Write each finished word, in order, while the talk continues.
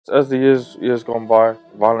As the years gone by,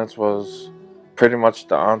 violence was pretty much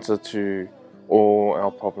the answer to all our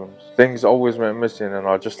problems. Things always went missing, and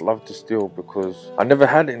I just loved to steal because I never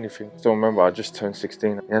had anything. Still remember, I just turned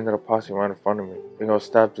 16. He ended up passing right in front of me. He got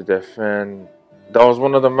stabbed to death, and that was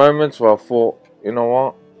one of the moments where I thought, you know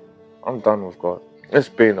what, I'm done with God. It's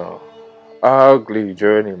been a ugly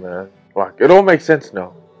journey, man. Like, it all makes sense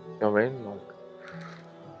now. You know what I mean? Like,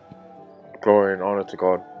 glory and honor to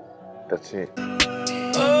God. That's it.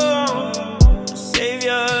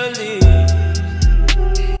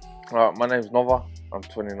 My name's Nova. I'm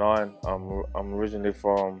 29. I'm originally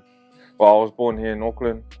from. Well, I was born here in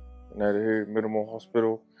Auckland, near the Middlemore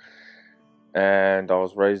Hospital, and I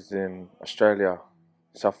was raised in Australia,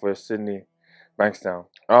 southwest Sydney, Bankstown.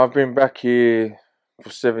 I've been back here for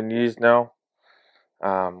 7 years now.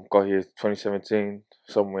 Got here 2017,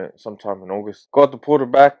 sometime in August. Got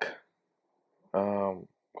deported back. Um,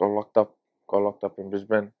 got locked up. Got locked up in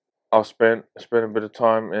Brisbane. I spent a bit of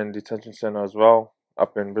time in detention centre as well,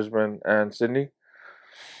 up in Brisbane and Sydney.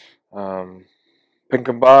 Um,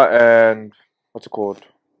 Pinkenba and what's it called?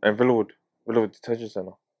 And Villawood Detention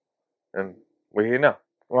Centre. And we're here now.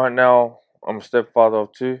 Right now, I'm a stepfather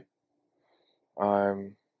of two. I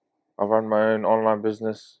run my own online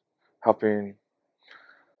business, helping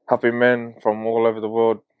men from all over the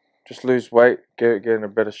world just lose weight, get in a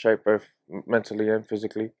better shape, both mentally and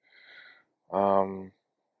physically. Um,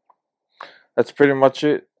 that's pretty much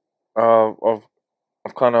it.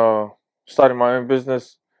 I've kind of started my own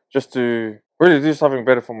business just to really do something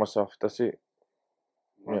better for myself. That's it.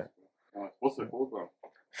 Nice. Yeah. Nice. What's it called though?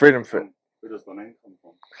 Freedmfit. Where does the name come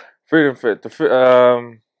from?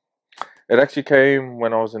 Freedmfit. It actually came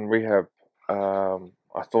when I was in rehab. I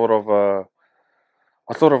thought of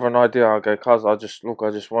an idea. I go, cuz I just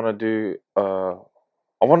want to do.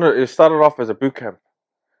 It started off as a boot camp.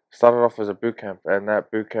 And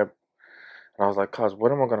that boot camp, and I was like, cuz,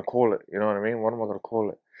 what am I gonna call it? You know what I mean? What am I gonna call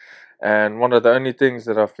it? And one of the only things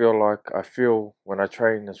that I feel when I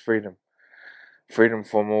train is freedom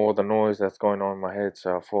from all the noise that's going on in my head.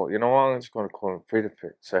 So I thought, you know what, I'm just going to call it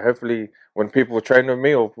Freedmfit. So hopefully, when people train with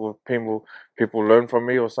me or people learn from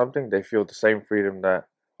me or something, they feel the same freedom that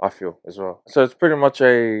I feel as well. So it's pretty much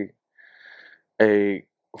a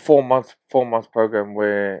 4 month program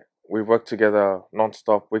where we work together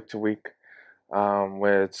non-stop, week to week,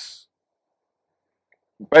 where it's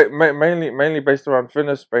mainly based around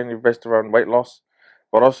fitness, mainly based around weight loss,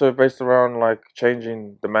 but also based around like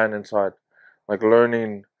changing the man inside, like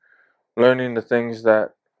learning the things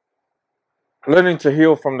that learning to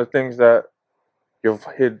heal from the things that you've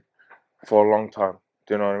hid for a long time.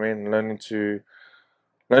 Do you know what I mean?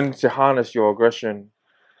 Learning to harness your aggression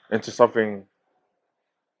into something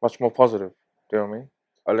much more positive. Do you know what I mean?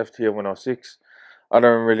 I left here when I was 6. I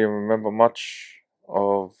don't really remember much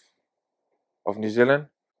of New Zealand.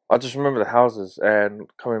 I just remember the houses, and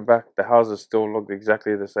coming back, the houses still look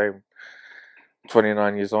exactly the same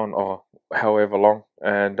 29 years on, or however long.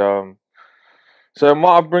 And so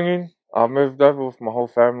my upbringing, I moved over with my whole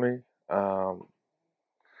family. Um,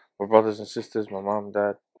 my brothers and sisters, my mom,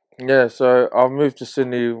 dad. Yeah, so I moved to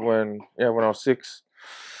Sydney when I was 6.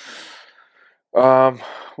 Um,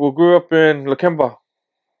 we grew up in Lakemba,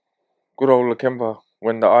 good old Lakemba,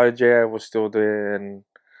 when the IJA was still there, and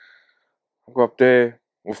I grew up there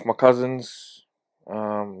with my cousins.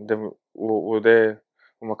 Then we were there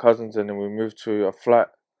with my cousins, and then we moved to a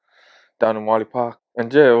flat down in Wally Park.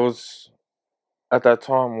 And yeah, it was at that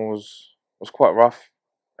time was quite rough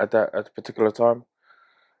at the particular time.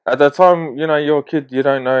 At that time, you're a kid. You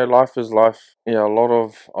don't know life is life. Yeah, a lot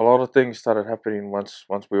of things started happening once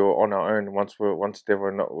we were on our own. Once there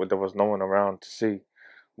was no one around to see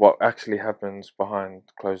what actually happens behind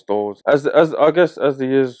closed doors. As I guess as the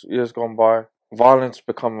years gone by, violence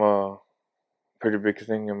become a pretty big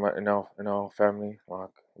thing in our family. Like,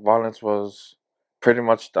 violence was pretty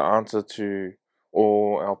much the answer to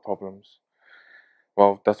all our problems.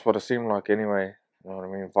 Well, that's what it seemed like anyway. You know what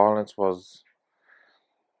I mean? Violence was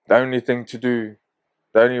the only thing to do,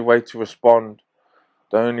 the only way to respond,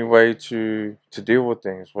 the only way to deal with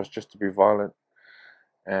things was just to be violent.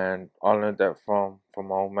 And I learned that from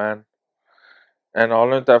my old man, and I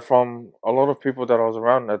learned that from a lot of people that I was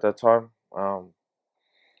around at that time. I'm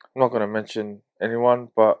not going to mention anyone,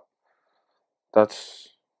 but that's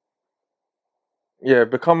yeah,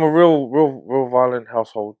 become a real violent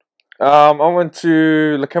household. I went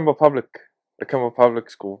to Lakemba Public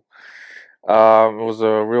School. It was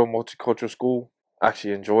a real multicultural school.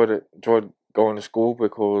 Actually enjoyed it. Enjoyed going to school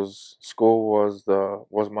because school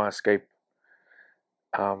was my escape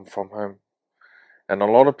from home. And a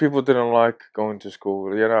lot of people didn't like going to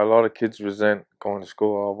school. You know, a lot of kids resent going to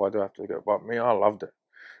school. Oh, why do I have to go? But me, I loved it.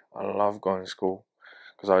 I love going to school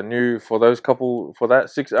because I knew for that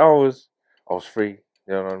 6 hours, I was free.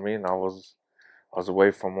 You know what I mean? I was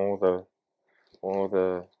away from all the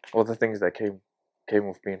all the things that came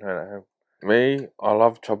with being home at home. Me, I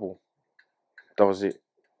love trouble. That was it.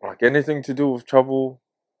 Like anything to do with trouble,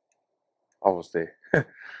 I was there.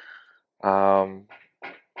 um,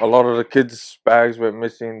 a lot of the kids' bags went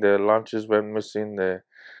missing, their lunches went missing, their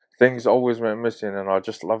things always went missing, and I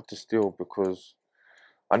just loved to steal because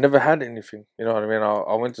I never had anything. You know what I mean?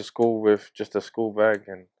 I went to school with just a school bag,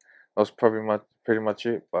 and that was probably pretty much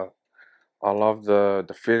it. But I love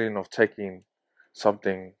the feeling of taking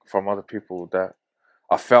something from other people that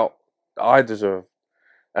I felt I deserved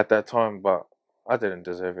at that time, but I didn't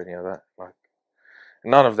deserve any of that. Like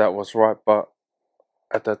none of that was right. But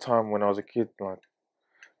at that time when I was a kid, like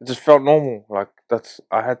it just felt normal. Like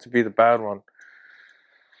I had to be the bad one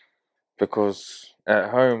because at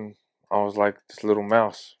home I was like this little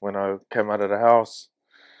mouse. When I came out of the house,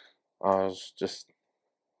 I was just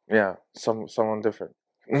someone different.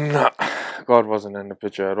 Nah, God wasn't in the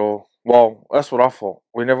picture at all. Well, that's what I thought.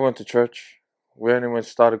 We never went to church. We only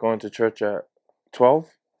started going to church at 12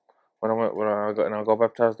 when I got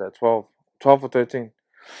baptized at 12, 12 or 13.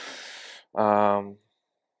 Um,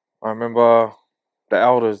 I remember the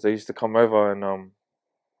elders, they used to come over and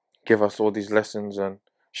give us all these lessons, and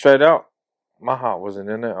straight out, my heart wasn't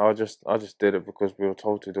in it. I just did it because we were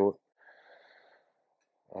told to do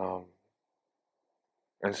it.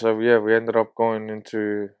 And so yeah, we ended up going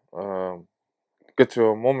into get to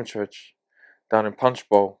a Mormon church down in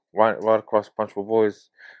Punchbowl, right across Punchbowl Boys.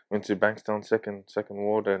 Went to Bankstown second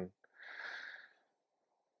ward, and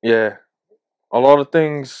yeah, a lot of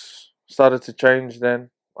things started to change then.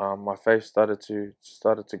 My faith started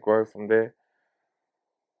to grow from there.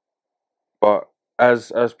 But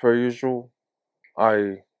as per usual,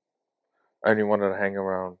 I only wanted to hang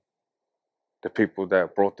around the people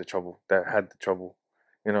that brought the trouble, that had the trouble.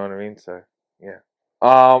 You know what I mean? So yeah.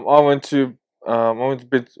 I went to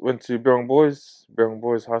Birong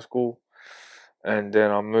Boys High School, and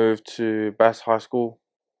then I moved to Bass High School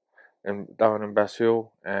and down in Bass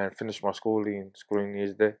Hill and finished my schooling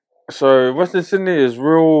years there. So Western Sydney is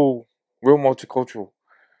real multicultural.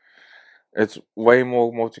 It's way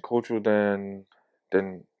more multicultural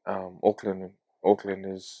than Auckland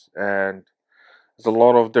is, and there's a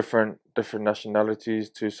lot of different nationalities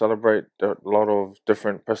to celebrate. A lot of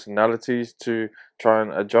different personalities to try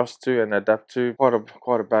and adjust to and adapt to.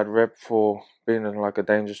 Quite a bad rep for being in like a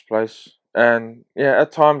dangerous place. And yeah,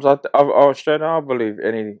 at times I straight out I believe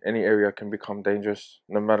any area can become dangerous,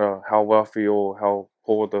 no matter how wealthy or how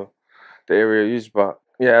poor the area is. But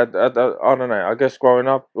yeah, I don't know. I guess growing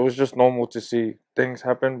up, it was just normal to see things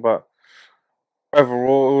happen. But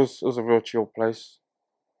overall, it was a real chill place.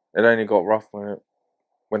 It only got rough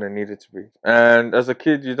when it needed to be. And as a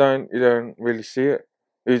kid, you don't really see it.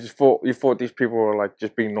 You thought these people were like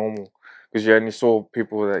just being normal because you only saw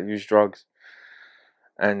people that use drugs.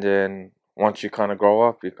 And then once you kind of grow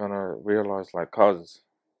up, you kind of realize like, cuz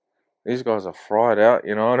these guys are fried out.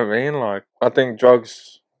 You know what I mean? Like I think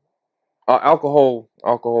alcohol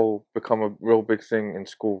become a real big thing in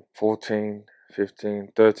school. 14,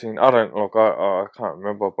 15, 13. I don't look. I can't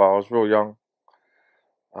remember, but I was real young.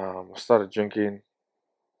 I started drinking,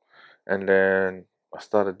 and then I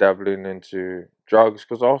started dabbling into drugs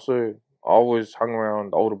because I always hung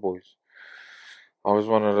around older boys. I was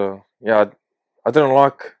one of the I didn't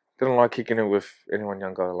like kicking it with anyone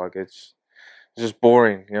younger. Like it's just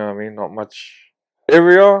boring. You know what I mean? Not much.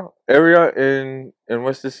 Area in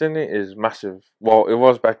Western Sydney is massive. Well, it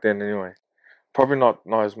was back then anyway. Probably not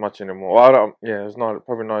as much anymore. Well, I don't. Yeah, it's not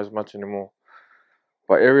probably not as much anymore.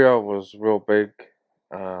 But area was real big.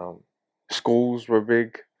 Um, Schools were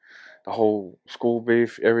big. The whole school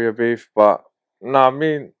beef, area beef. But nah, I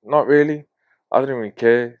mean, not really. I didn't even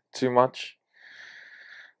care too much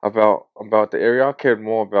about the area. I cared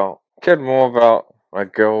more about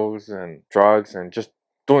like girls and drugs and just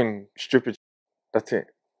doing stupid. That's it.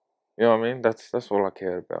 You know what I mean? That's all I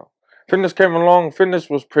cared about. Fitness came along. Fitness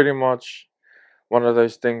was pretty much one of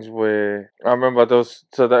those things where I remember those.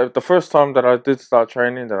 So the first time that I did start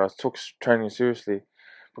training, that I took training seriously,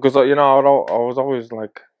 because you know I was always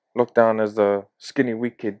like looked down as the skinny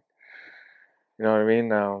weak kid. You know what I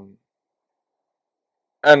mean?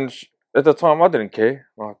 And at the time I didn't care.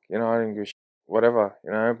 Like you know I didn't give whatever.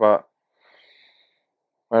 You know, but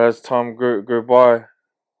as time grew by,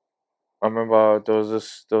 I remember there was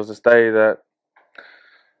this day that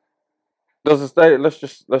there was this day. Let's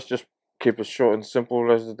just keep it short and simple,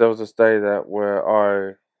 there was this day that where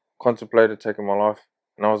I contemplated taking my life,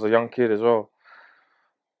 and I was a young kid as well,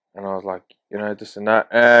 and I was like, this and that.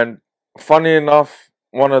 And funny enough,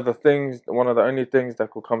 one of the only things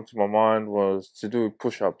that could come to my mind was to do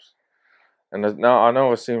push-ups. And now I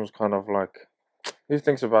know it seems kind of like, who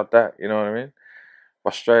thinks about that? You know what I mean?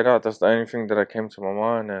 But straight out, that's the only thing that came to my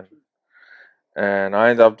mind, and I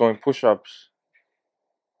ended up doing push-ups,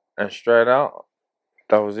 and straight out,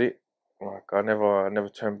 that was it. Like I never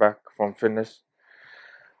turned back from fitness.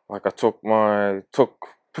 Like I took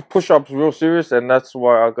push-ups real serious, and that's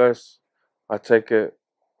why I guess I take it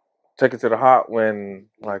to the heart when,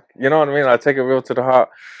 like, you know what I mean. I take it real to the heart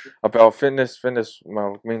about fitness. Fitness,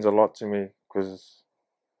 well, means a lot to me because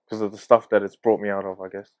of the stuff that it's brought me out of, I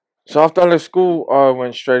guess. So after I left school, I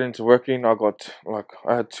went straight into working. I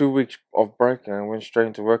had 2 weeks of break and I went straight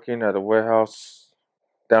into working at a warehouse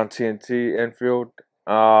down TNT Enfield.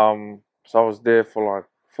 So I was there for like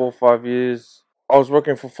 4 or 5 years. I was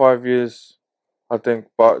working for 5 years, I think,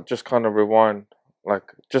 but just kind of rewind,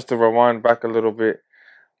 like just to rewind back a little bit,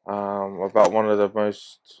 about one of the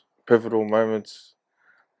most pivotal moments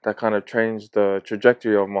that kind of changed the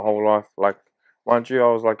trajectory of my whole life. Like, mind you,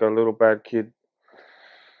 I was like a little bad kid.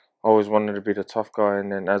 I always wanted to be the tough guy,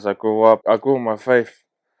 and then as I grew up, I grew in my faith,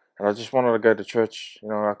 and I just wanted to go to church.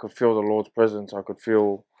 I could feel the Lord's presence. I could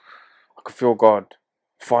feel God.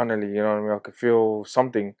 Finally, you know what I mean. I could feel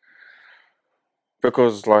something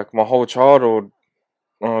because, like, my whole childhood,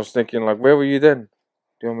 I was thinking, like, where were you then?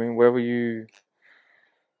 Do you know what I mean? Where were you?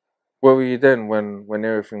 Where were you then when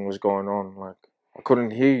everything was going on? Like, I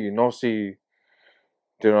couldn't hear you nor see you.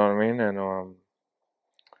 Do you know what I mean?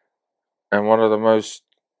 And one of the most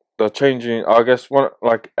the changing, I guess, one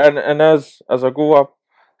like and as I grew up,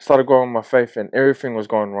 started growing my faith, and everything was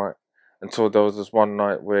going right until there was this one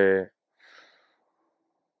night where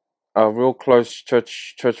a real close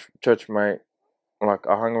church mate, like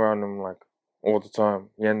I hung around him like all the time.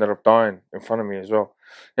 He ended up dying in front of me as well.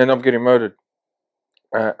 He ended up getting murdered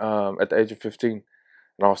at the age of 15.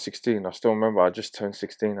 And I was 16. I still remember. I just turned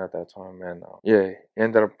 16 at that time, and yeah, he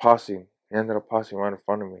ended up passing. He ended up passing right in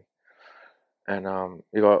front of me, and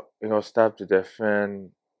he got stabbed to death.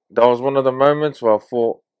 And that was one of the moments where I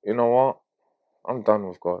thought, you know what, I'm done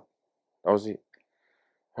with God. That was it.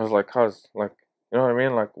 I was like, cuz, like, you know what I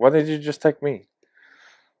mean? Like, why didn't you just take me?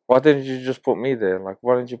 Why didn't you just put me there? Like,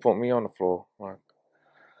 why didn't you put me on the floor? Like,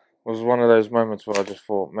 it was one of those moments where I just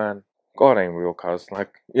thought, man, God ain't real, cuz.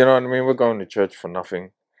 Like, you know what I mean? We're going to church for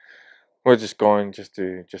nothing. We're just going just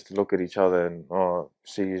to look at each other and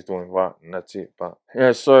see who's doing what, and that's it. But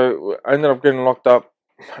yeah, so I ended up getting locked up,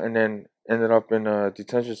 and then ended up in a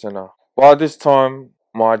detention center. By this time,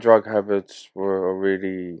 my drug habits were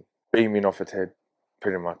already beaming off its head,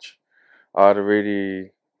 pretty much. I'd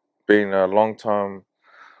already been a long time,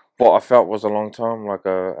 what I felt was a long time, like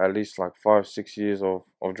at least like 5 6 years of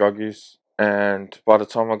drug use. And by the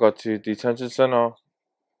time I got to detention center,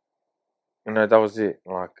 that was it.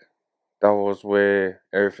 Like, that was where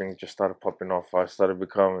everything just started popping off.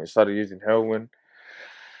 Started using heroin,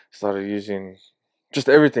 started using just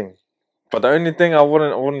everything. But the only thing I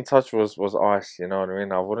wouldn't touch was ice. You know what I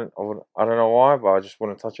mean? I don't know why, but I just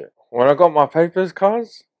wouldn't touch it. When I got my papers,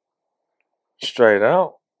 cars straight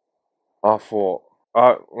out, I thought.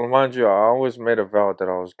 I remind you, I always made a vow that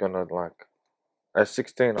I was gonna, like, at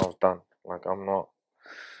 16, I was done. Like, I'm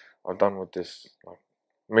done with this. Like,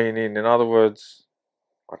 meaning, in other words,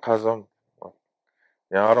 my cousin.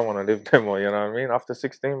 Yeah, I don't want to live no more. You know what I mean? After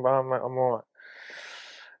 16, but I'm alright.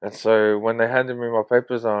 And so when they handed me my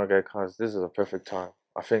papers, I was like, guys, this is a perfect time.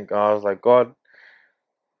 I think I was like, God,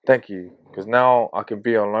 thank you, because now I can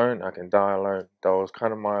be alone. I can die alone. That was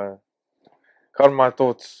kind of my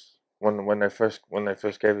thoughts when they first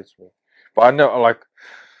gave it to me. But I know, like,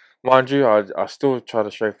 mind you, I still try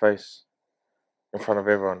to show face in front of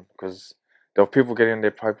everyone because there were people getting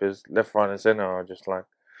their papers left, right, and center. I just like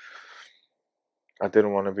I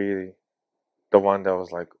didn't want to be the one that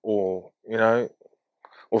was like all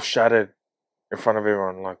shattered in front of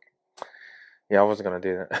everyone. Like, yeah, I wasn't gonna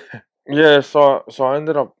do that. Yeah, so I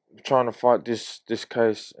ended up trying to fight this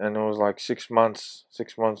case, and it was like 6 months,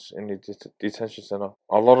 6 months in the detention center.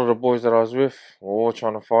 A lot of the boys that I was with were all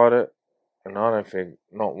trying to fight it, and I don't think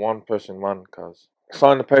not one person won. Cause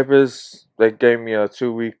signed the papers, they gave me a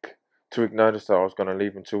 2 week notice that I was gonna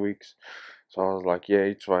leave in 2 weeks. So I was like, yeah,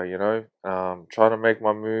 each way, trying to make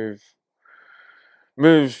my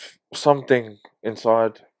move something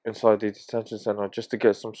inside the detention center just to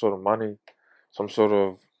get some sort of money, some sort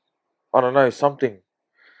of, I don't know, something.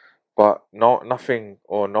 But nothing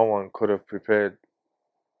or no one could have prepared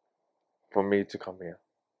for me to come here.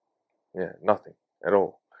 Yeah, nothing at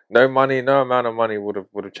all. No money, no amount of money would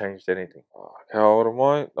have changed anything. How old am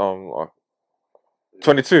I?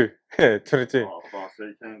 22. Yeah, 22. Oh, so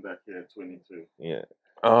you came back here at 22. Yeah.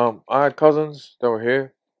 I had cousins that were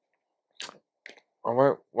here.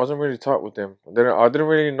 Wasn't really tight with them. I didn't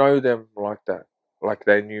really know them like that, like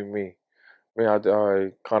they knew me.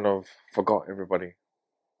 I kind of forgot everybody,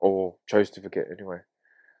 or chose to forget anyway.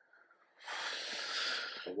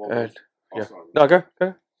 So what And was? yeah, Sorry. no, go.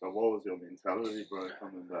 So what was your mentality, bro,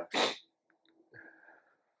 coming back?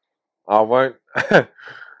 I won't,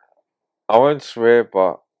 I won't swear,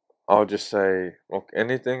 but I'll just say, look,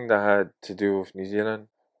 anything that had to do with New Zealand,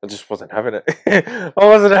 I just wasn't having it. I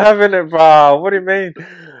wasn't having it, bro. What do you mean?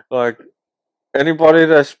 Like anybody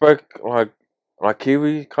that spoke like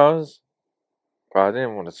Kiwi cuz, bro, I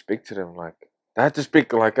didn't want to speak to them. Like they had to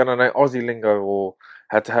speak like, I don't know, Aussie lingo, or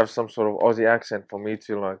had to have some sort of Aussie accent for me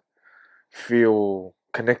to like feel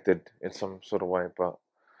connected in some sort of way. But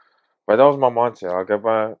that was my mindset. I go,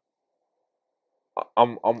 bro,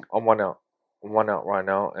 I'm one out. I'm one out right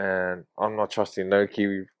now, and I'm not trusting no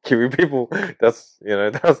Kiwi people. That's my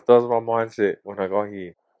mindset when I got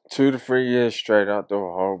here. 2 to 3 years straight out, they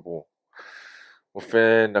were horrible.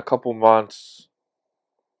 Within a couple months,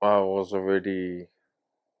 I was already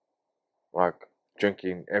like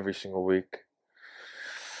drinking every single week.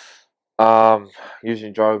 Um,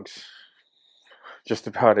 Using drugs just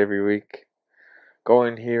about every week.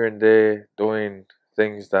 Going here and there, doing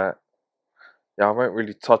things that I won't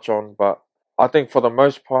really touch on, but I think for the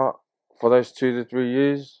most part, for those 2 to 3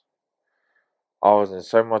 years, I was in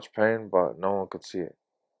so much pain, but no one could see it.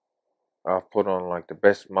 I put on like the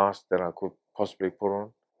best mask that I could possibly put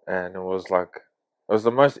on, and it was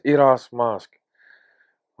the most iras mask.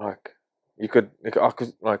 Like I could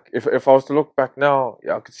like if I was to look back now,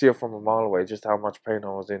 yeah, I could see it from a mile away just how much pain I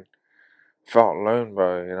was in. Felt alone,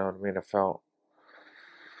 bro. You know what I mean?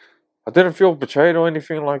 I didn't feel betrayed or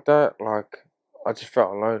anything like that. Like I just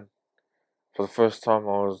felt alone for the first time.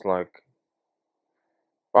 I was like,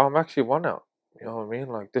 oh, I'm actually one out. You know what I mean?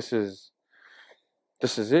 Like this is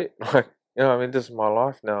it. Like you know what I mean? This is my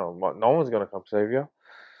life now. No one's gonna come save you.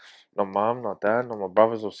 Not mom, not dad, not my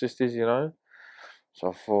brothers or sisters. You know. So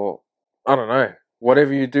I thought, I don't know.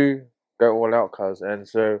 Whatever you do, go all out, cuz. And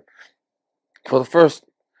so for the first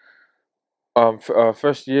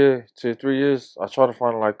year to 3 years, I tried to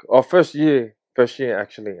find like first year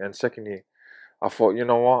actually, and second year, I thought, you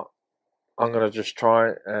know what, I'm gonna just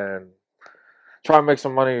try and make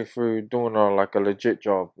some money through doing a legit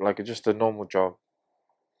job, like just a normal job.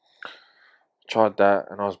 Tried that,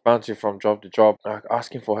 and I was bouncing from job to job, like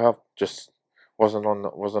asking for help just wasn't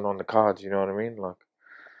on the cards. You know what I mean? Like,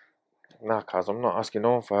 nah, cuz I'm not asking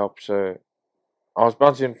no one for help. So I was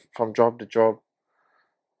bouncing from job to job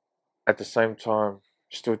at the same time,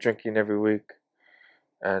 still drinking every week,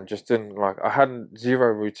 and just didn't like. I had zero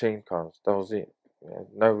routine, cuz that was it. Yeah,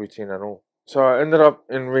 no routine at all. So I ended up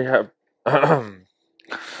in rehab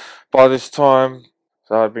by this time.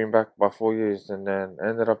 So I'd been back by 4 years, and then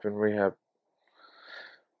ended up in rehab,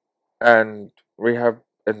 and rehab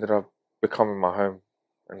ended up becoming my home.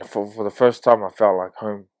 And for the first time, I felt like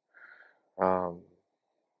home. Um,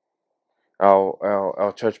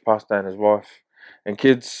 our church pastor and his wife and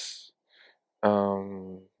kids,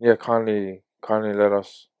 yeah, kindly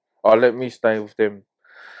let me stay with them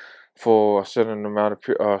for a certain amount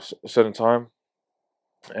of certain time,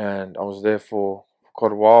 and I was there for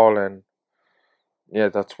quite a while, and yeah,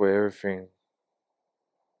 that's where everything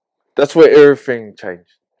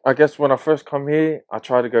changed. I guess when I first come here, I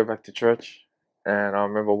tried to go back to church, and I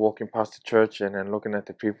remember walking past the church and then looking at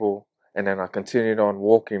the people, and then I continued on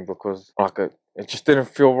walking because it just didn't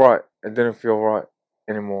feel right. It didn't feel right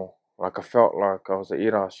anymore. Like I felt like I was a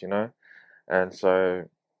iras, you know. And so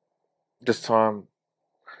this time,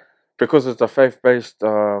 because it's a faith based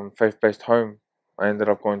home, I ended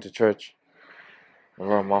up going to church. And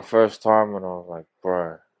bro, my first time, and I was like,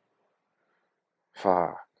 bro,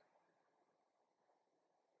 fuck.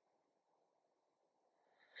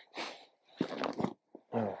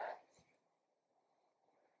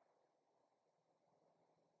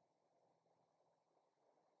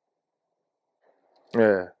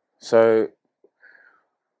 Yeah. So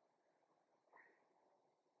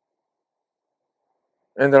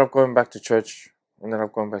ended up going back to church. Ended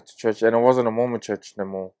up going back to church, and it wasn't a Mormon church no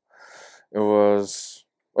more. It was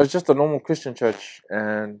just a normal Christian church,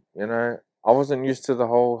 and I wasn't used to the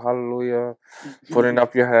whole hallelujah, putting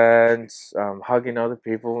up your hands, hugging other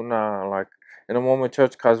people. Nah, like in a Mormon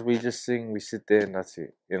church, cause we just sing, we sit there, and that's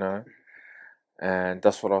it, and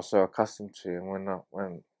that's what I was so accustomed to.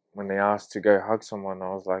 And when they asked to go hug someone, I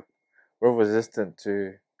was like real resistant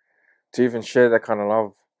to to even share that kind of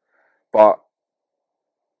love. But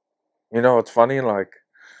you know, it's funny, like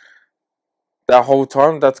that whole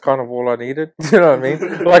time, that's kind of all I needed. You know what I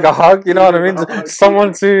mean? Like a hug. You know what I mean?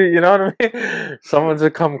 Someone to, you know what I mean? Someone to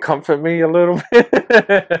come comfort me a little bit.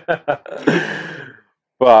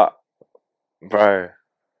 But bro,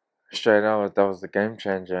 straight out, that was the game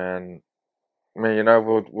changer. And I mean, you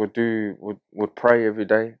know, we'd pray every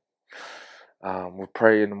day. We'd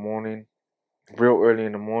pray in the morning, real early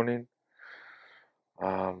in the morning.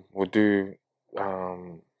 We'll do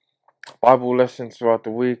um, Bible lessons throughout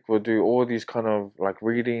the week. We'll do all these kind of like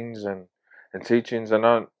readings and teachings,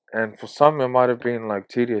 and for some it might have been like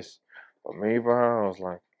tedious, but me, bro, I was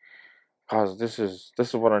like, cause this is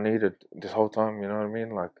what I needed this whole time. You know what I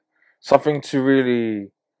mean? Like something to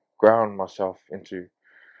really ground myself into,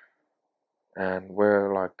 and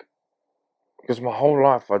where like because my whole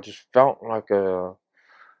life I just felt like I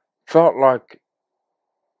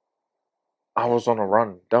was on a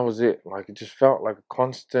run. That was it. Like it just felt like a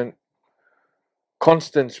constant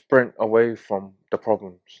sprint away from the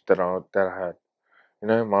problems that I had. You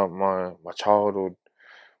know, my childhood,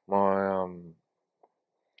 my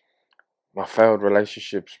my failed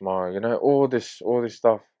relationships, my all this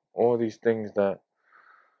stuff, all these things that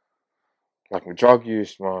like my drug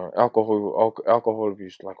use, my alcohol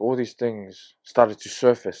abuse, like all these things started to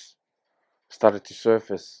surface,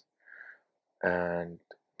 and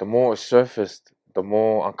the more it surfaced, the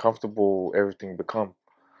more uncomfortable everything become,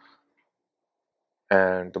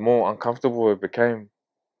 and the more uncomfortable it became,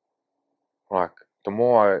 like the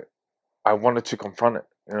more I wanted to confront it.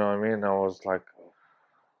 You know what I mean? I was like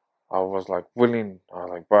willing. I was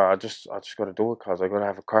like, bro, I just gotta do it, cause I gotta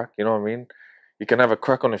have a crack. You know what I mean? You can have a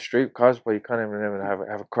crack on the street, cause, but you can't even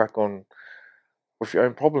have a crack on with your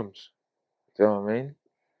own problems. You know what I mean?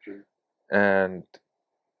 True. And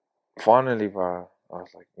finally, bro, I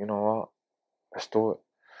was like, you know what? Let's do it.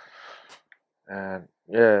 And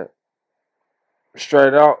yeah,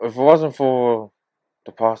 straight out. If it wasn't for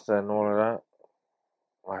the pastor and all of that,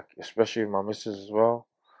 like especially my missus as well,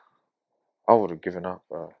 I would have given up,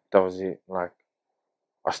 bro. That was it. Like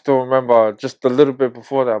I still remember just a little bit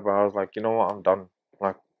before that, bro. I was like, you know what? I'm done.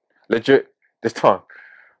 Like legit this time.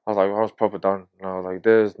 I was like, I was proper done. And I was like,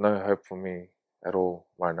 there's no hope for me at all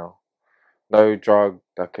right now. No drug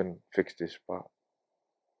that can fix this. But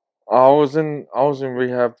I was in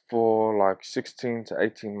rehab for like 16 to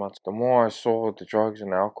 18 months. The more I saw the drugs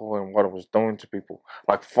and the alcohol and what it was doing to people,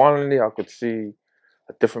 like finally I could see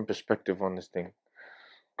a different perspective on this thing.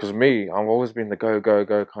 Cause me, I've always been the go go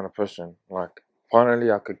go kind of person. Like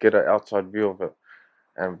finally I could get an outside view of it.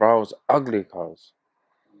 And bro, it was ugly, cuz.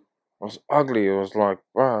 It was ugly. It was like,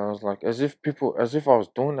 bro, I was like, as if I was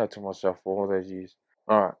doing that to myself for all those years.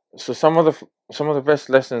 All right. So some of the best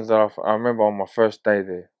lessons that I remember on my first day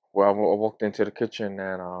there, where I walked into the kitchen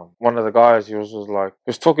and one of the guys he was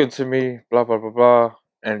talking to me, blah blah blah blah,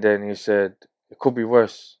 and then he said it could be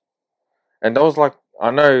worse. And that was like I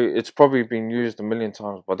know it's probably been used a million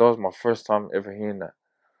times, but that was my first time ever hearing that,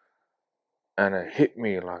 and it hit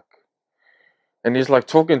me like. And he's like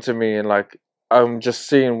talking to me, and like I'm just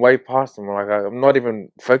seeing way past him. Like I'm not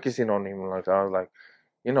even focusing on him. Like I was like,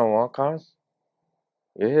 you know what, guys?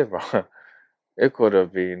 Yeah, bro. It could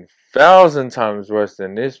have been thousand times worse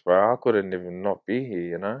than this, bro. I couldn't even not be here,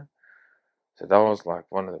 you know. So that was like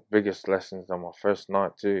one of the biggest lessons on my first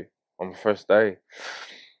night too, on my first day.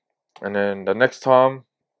 And then the next time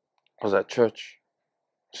I was at church.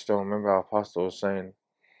 Still remember our pastor was saying,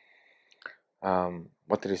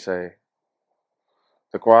 what did he say?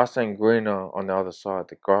 The grass ain't greener on the other side.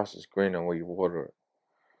 The grass is greener where you water it.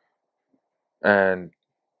 And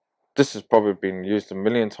this has probably been used a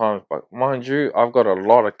million times, but mind you, I've got a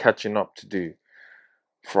lot of catching up to do.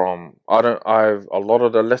 From I've a lot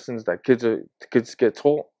of the lessons that kids get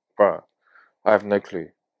taught, bro. I have no clue.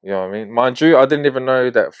 You know what I mean? Mind you, I didn't even know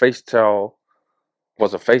that face towel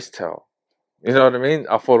was a face towel. You know what I mean?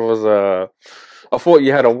 I thought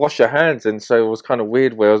you had to wash your hands, and so it was kind of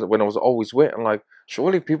weird when it was always wet. And like,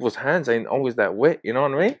 surely people's hands ain't always that wet. You know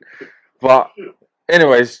what I mean? But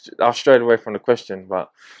anyways, I strayed away from the question. But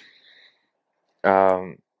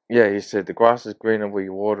um, yeah, he said the grass is greener where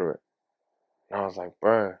you water it. And I was like,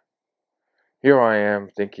 bro, here I am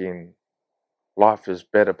thinking life is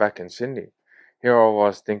better back in Sydney. Here I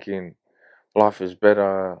was thinking life is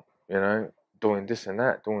better, you know, doing this and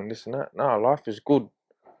that, doing this and that. No, life is good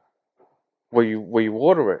where you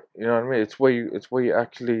water it. You know what I mean? It's where you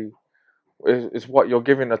actually it's what you're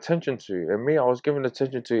giving attention to. And me, I was giving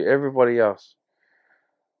attention to everyone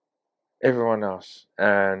else.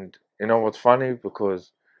 And you know what's funny?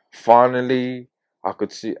 Because finally I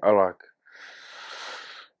could see, I like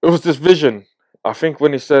It was this vision. I think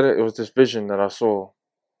when he said it, it was this vision that I saw.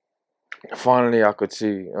 Finally, I could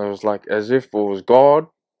see. It was like as if it was God,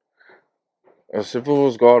 as if it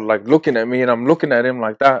was God, like looking at me, and I'm looking at him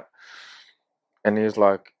like that. And he's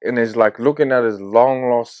like looking at his long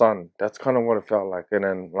lost son. That's kind of what it felt like. And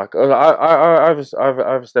then like I have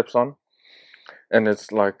a stepson, and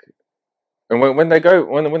it's like, and when they go,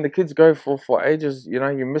 when the kids go for ages,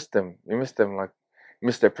 you miss them. You miss them, like, you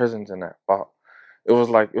miss their presence and that. But it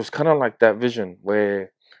was kind of like that vision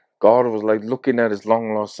where God was like looking at his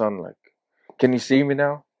long lost son, like, can you see me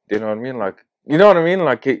now? Do you know what I mean? Like, you know what I mean?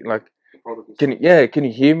 Like, can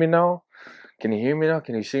you hear me now? Can you hear me now?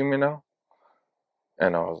 Can you see me now?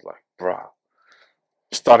 And I was like, bruh,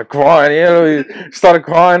 started crying. Started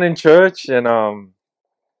crying in church, and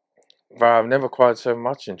but I've never cried so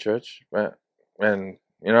much in church, man. And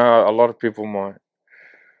a lot of people might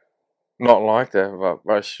not like that,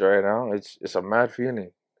 but straight out, it's a mad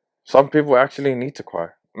feeling. Some people actually need to cry.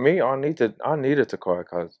 Me, I needed to cry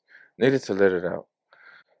because needed to let it out.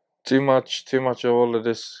 Too much of all of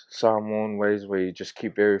this Samoan ways where you just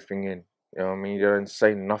keep everything in. You know what I mean? You don't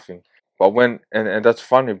say nothing. But and that's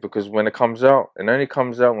funny because when it comes out, it only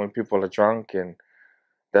comes out when people are drunk, and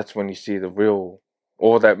that's when you see the real,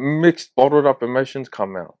 all that mixed, bottled up emotions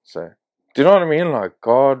come out. So, do you know what I mean? Like,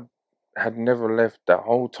 God had never left that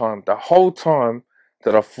whole time. The whole time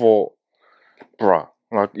that I thought, bruh,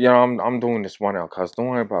 like, I'm doing this one out, cuz don't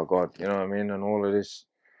worry about God, you know what I mean? And all of this.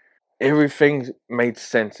 Everything made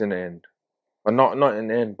sense in the end. But not in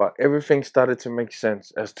the end, but everything started to make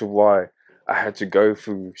sense as to why I had to go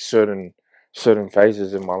through certain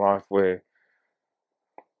phases in my life where,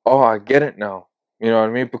 oh, I get it now. You know what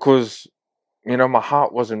I mean? Because my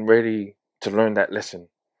heart wasn't ready to learn that lesson.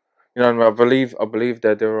 You know what I mean? I believe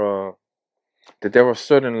that there are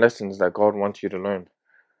certain lessons that God wants you to learn,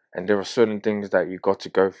 and there are certain things that you got to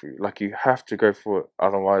go through. Like, you have to go through it,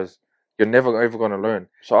 otherwise you're never ever gonna learn.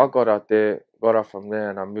 So I got out from there,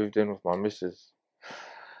 and I moved in with my missus.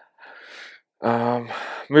 Um,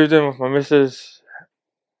 moved in with my missus,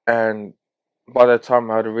 and by that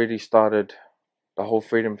time I'd already started the whole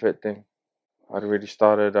Freedmfit thing. I'd already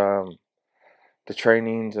started the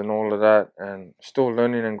trainings and all of that, and still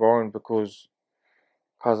learning and growing because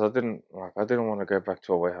I didn't want to go back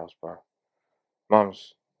to a warehouse, bro.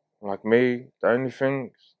 Mums, like me, the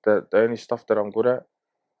only stuff that I'm good at,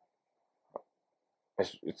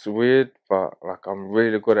 it's weird, but like, I'm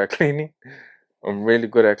really good at cleaning. I'm really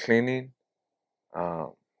good at cleaning,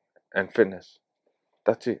 um, and fitness.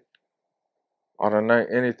 That's it. I don't know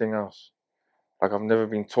anything else. Like, I've never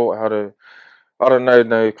been taught how to. I don't know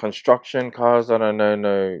no construction cars. I don't know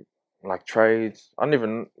no, like, trades. I don't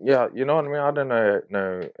even, yeah, you know what I mean. I don't know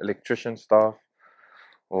no electrician stuff,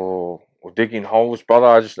 or digging holes,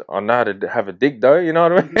 brother. I know how to have a dig though. You know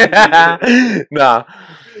what I mean? Nah.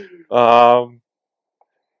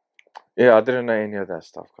 Yeah, I didn't know any of that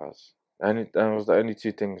stuff, guys. That was the only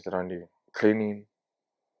two things that I knew: cleaning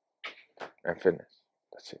and fitness.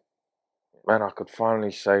 That's it. Man, I could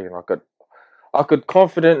finally say, and I could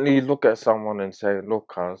confidently look at someone and say, "Look,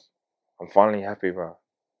 cuz, I'm finally happy, bro."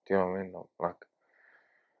 Do you know what I mean? Like,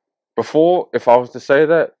 before, if I was to say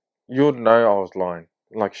that, you'd know I was lying.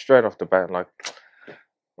 Like, straight off the bat, like,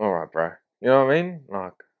 all right, bro. You know what I mean?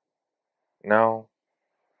 Like, now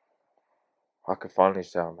I could finally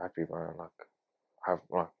say I'm happy, bro. Like, I've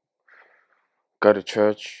like go to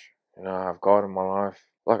church. I have God in my life.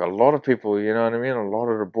 Like a lot of people, you know what I mean? A lot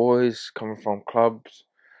of the boys coming from clubs,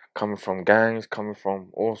 coming from gangs, coming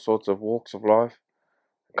from all sorts of walks of life,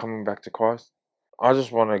 coming back to Christ. I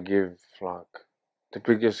just want to give, like, the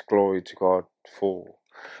biggest glory to God for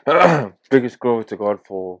biggest glory to God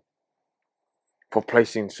for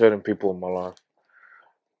placing certain people in my life.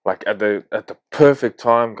 Like, at the perfect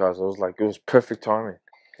time, guys. I was like, it was perfect timing.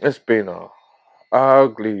 It's been a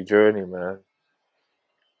ugly journey, man.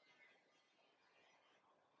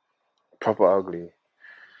 Proper ugly.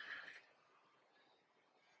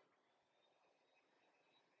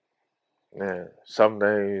 Yeah. Some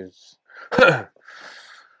days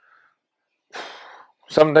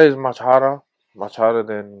much harder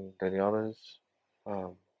than the others.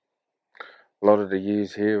 Um, a lot of the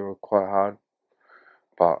years here were quite hard,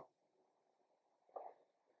 but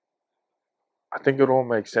I think it all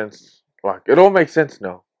makes sense. Like, it all makes sense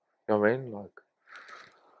now. You know what I mean? Like,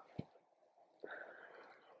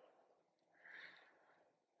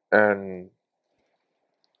 and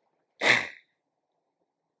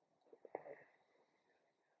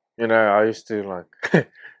I used to, like,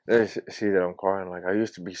 see that I'm crying. Like, I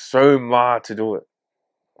used to be so mad to do it.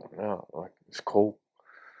 Like, it's cool.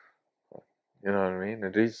 You know what I mean?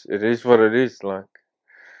 It is what it is. Like,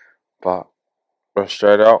 But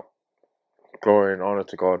straight out, glory and honor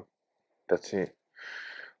to God. That's it.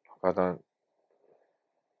 I don't.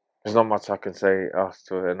 There's not much I can say else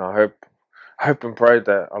to it, and I hope and pray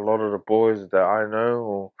that a lot of the boys that I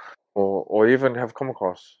know, or even have come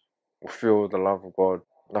across, will feel the love of God.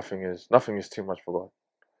 Nothing is too much for God.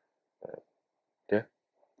 Yeah.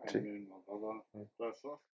 See? Amen, my brother. Mm. That's